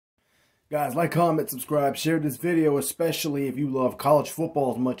Guys, like, comment, subscribe, share this video, especially if you love college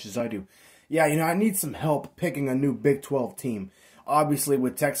football as much as I do. Yeah, I need some help picking a new Big 12 team. Obviously,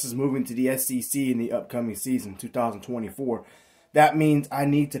 with Texas moving to the SEC in the upcoming season, 2024, that means I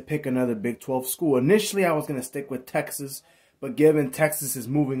need to pick another Big 12 school. Initially, I was going to stick with Texas, but given Texas is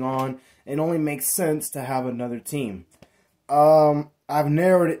moving on, it only makes sense to have another team. I've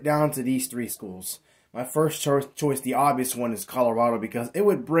narrowed it down to these three schools. My first choice, the obvious one, is Colorado because it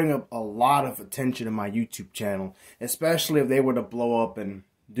would bring up a lot of attention to my YouTube channel, especially if they were to blow up and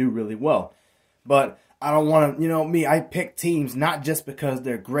do really well. But I don't want to, I pick teams not just because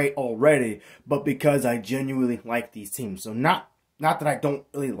they're great already, but because I genuinely like these teams. So not that I don't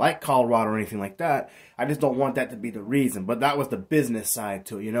really like Colorado or anything like that. I just don't want that to be the reason. But that was the business side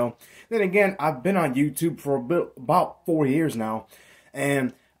to it, Then again, I've been on YouTube for about 4 years now,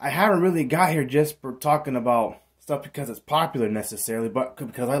 and I haven't really got here just for talking about stuff because it's popular necessarily, but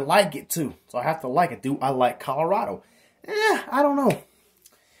because I like it too. So I have to like it. Do I like Colorado? I don't know.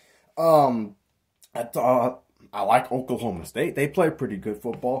 I like Oklahoma State. They play pretty good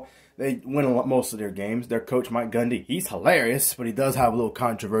football. They win most of their games. Their coach, Mike Gundy, he's hilarious, but he does have a little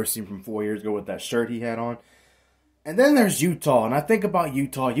controversy from 4 years ago with that shirt he had on. And then there's Utah, and I think about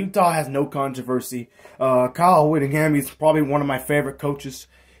Utah. Utah has no controversy. Kyle Whittingham, he's probably one of my favorite coaches.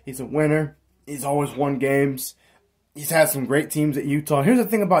 He's a winner. He's always won games. He's had some great teams at Utah. Here's the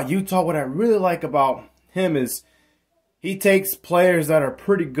thing about Utah. What I really like about him is he takes players that are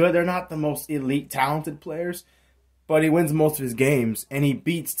pretty good. They're not the most elite talented players, but he wins most of his games, and he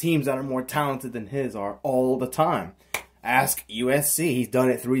beats teams that are more talented than his are all the time. Ask USC. He's done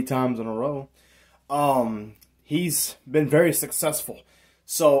it 3 times in a row. He's been very successful.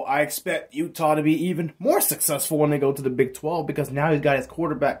 So I expect Utah to be even more successful when they go to the Big 12 because now he's got his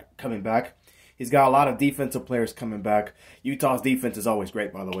quarterback coming back. He's got a lot of defensive players coming back. Utah's defense is always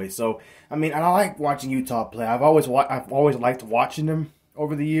great, by the way. So, and I like watching Utah play. I've always liked watching them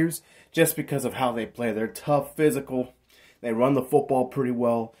over the years just because of how they play. They're tough, physical. They run the football pretty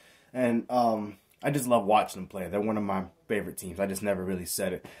well. And I just love watching them play. They're one of my favorite teams. I just never really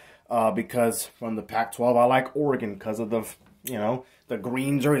said it. Because from the Pac-12, I like Oregon because of the, the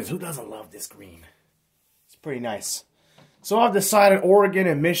green jerseys. Who doesn't love this green? It's pretty nice. So I've decided Oregon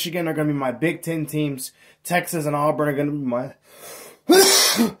and Michigan are going to be my Big Ten teams. Texas and Auburn are going to be my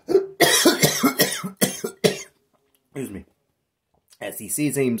excuse me,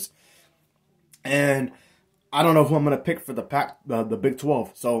 SEC teams. And I don't know who I'm going to pick for the Big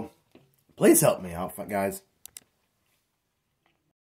 12. So please help me out, guys.